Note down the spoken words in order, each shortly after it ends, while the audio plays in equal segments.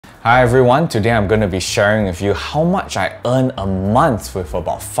Hi everyone, today I'm going to be sharing with you how much I earn a month with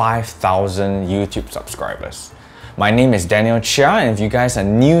about 5,000 YouTube subscribers. My name is Daniel Chia, and if you guys are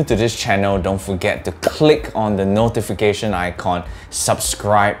new to this channel, don't forget to click on the notification icon,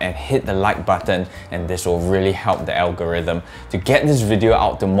 subscribe and hit the like button, and this will really help the algorithm to get this video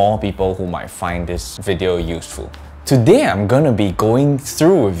out to more people who might find this video useful. Today I'm going to be going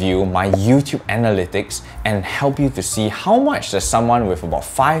through with you my YouTube analytics and help you to see how much does someone with about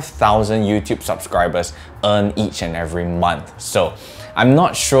 5,000 YouTube subscribers earn each and every month. So I'm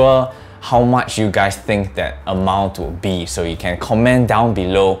not sure how much you guys think that amount will be, so you can comment down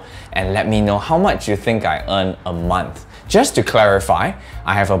below and let me know how much you think I earn a month. Just to clarify,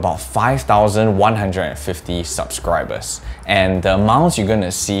 I have about 5,150 subscribers, and the amounts you're going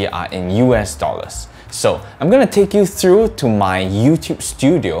to see are in US dollars. So I'm going to take you through to my YouTube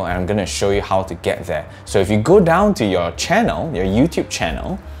studio and I'm going to show you how to get there. So if you go down to your channel, your YouTube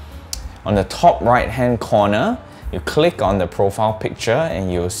channel, on the top right hand corner, you click on the profile picture and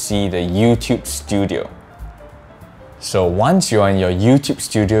you'll see the YouTube studio. So once you're in your YouTube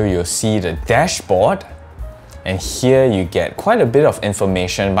studio, you'll see the dashboard, and here you get quite a bit of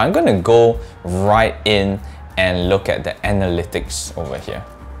information, but I'm going to go right in and look at the analytics over here.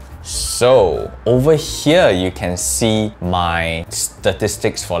 So over here you can see my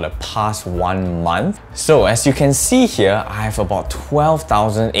statistics for the past 1 month. So as you can see here, I have about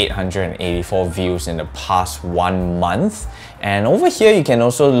 12,884 views in the past 1 month. And over here you can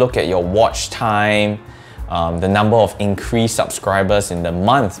also look at your watch time, the number of increased subscribers in the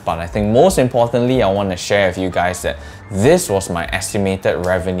month. But I think most importantly, I want to share with you guys that this was my estimated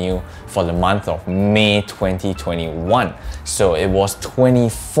revenue for the month of May 2021. So it was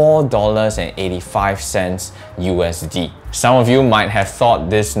 $24.85 USD. Some of you might have thought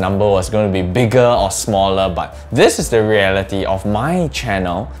this number was going to be bigger or smaller, but this is the reality of my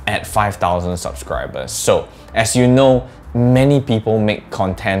channel at 5,000 subscribers. So as you know, many people make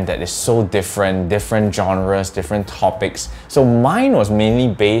content that is so different genres, different topics. So mine was mainly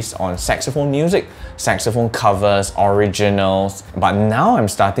based on saxophone music, saxophone covers, originals. But now I'm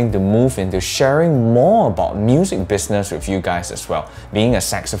starting to move into sharing more about music business with you guys as well. Being a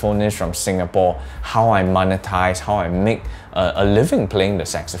saxophonist from Singapore, how I monetize, how I make a living playing the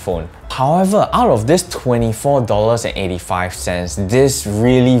saxophone. However, out of this $24.85, this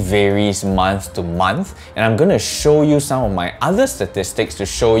really varies month to month, and I'm going to show you some of my other statistics to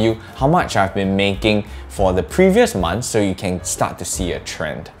show you how much I've been making for the previous month so you can start to see a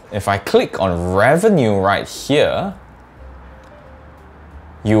trend. If I click on revenue right here,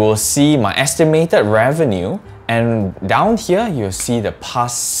 you will see my estimated revenue, and down here you'll see the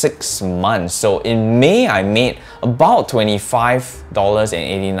past 6 months. So in May I made about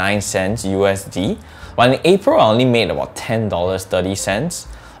 $25.89 USD, while in April I only made about $10.30,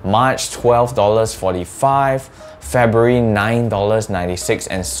 March $12.45, February $9.96,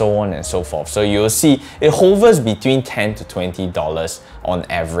 and so on and so forth. So you'll see it hovers between $10 to $20 on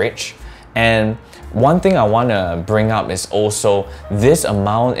average. And one thing I want to bring up is also this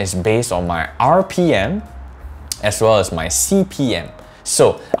amount is based on my RPM as well as my CPM.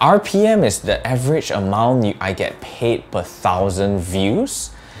 So RPM is the average amount I get paid per 1,000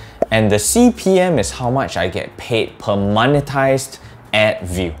 views, and the CPM is how much I get paid per monetized ad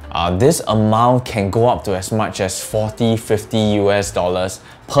view. This amount can go up to as much as $40–50 US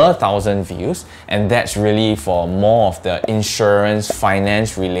per 1,000 views, and that's really for more of the insurance,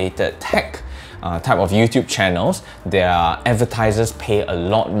 finance related tech type of YouTube channels. Their advertisers pay a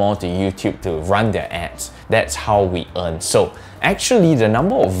lot more to YouTube to run their ads. That's how we earn. So actually the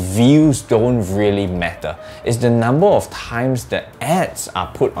number of views don't really matter. It's the number of times the ads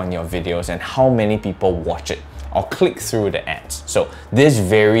are put on your videos and how many people watch it or click through the ads. So this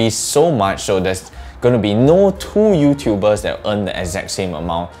varies so much, so there's going to be no two YouTubers that earn the exact same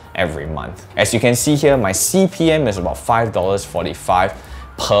amount every month. As you can see here, my CPM is about $5.45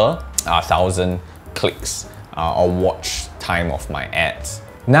 per 1,000 clicks or watch time of my ads.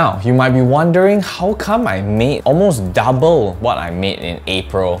 Now, you might be wondering, how come I made almost double what I made in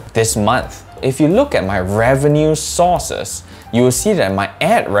April this month? If you look at my revenue sources, you will see that my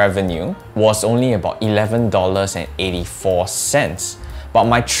ad revenue was only about $11.84. But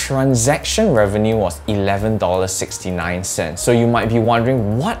my transaction revenue was $11.69. So you might be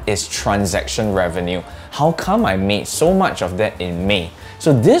wondering, what is transaction revenue? How come I made so much of that in May?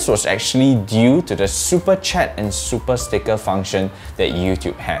 So this was actually due to the super chat and super sticker function that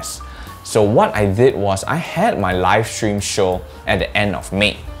YouTube has. So what I did was I had my live stream show at the end of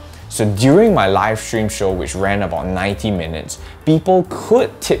May. So during my live stream show, which ran about 90 minutes, people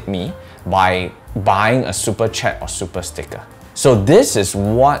could tip me by buying a super chat or super sticker. So this is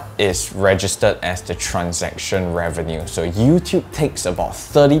what is registered as the transaction revenue. So YouTube takes about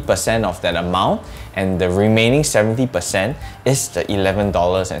 30% of that amount, and the remaining 70% is the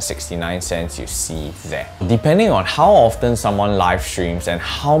 $11.69 you see there. Depending on how often someone live streams and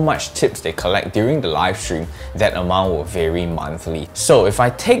how much tips they collect during the live stream, that amount will vary monthly. So if I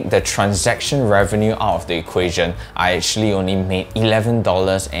take the transaction revenue out of the equation, I actually only made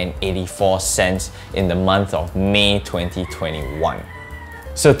 $11.84 in the month of May 2021.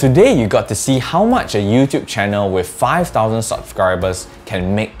 So today you got to see how much a YouTube channel with 5,000 subscribers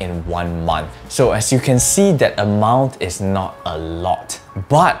can make in 1 month. So as you can see, that amount is not a lot.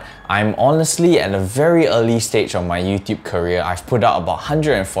 But I'm honestly at a very early stage of my YouTube career. I've put out about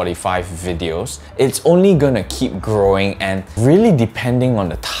 145 videos. It's only gonna keep growing, and really depending on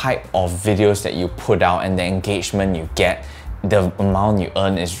the type of videos that you put out and the engagement you get, the amount you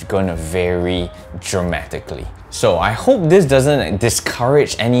earn is going to vary dramatically. So I hope this doesn't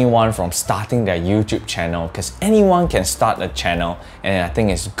discourage anyone from starting their YouTube channel, because anyone can start a channel, and I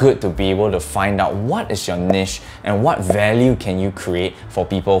think it's good to be able to find out what is your niche and what value can you create for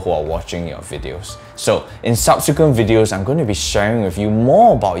people who are watching your videos. So in subsequent videos, I'm going to be sharing with you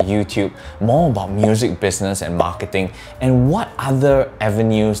more about YouTube, more about music business and marketing, and what other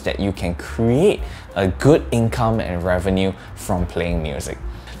avenues that you can create a good income and revenue from playing music.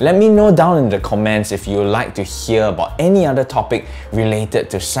 Let me know down in the comments if you would like to hear about any other topic related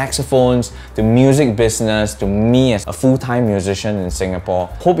to saxophones, to music business, to me as a full-time musician in Singapore.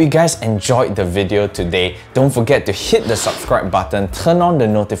 Hope you guys enjoyed the video today. Don't forget to hit the subscribe button, turn on the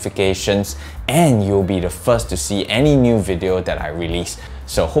notifications, and you'll be the first to see any new video that I release.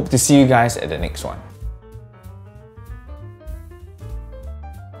 So hope to see you guys at the next one.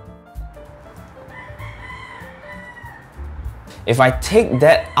 If I take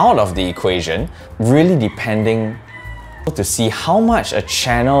that out of the equation, really depending to see how much a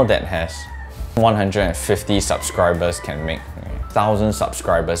channel that has 150 subscribers can make, 1,000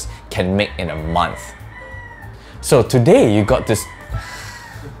 subscribers can make in a month. So today you got this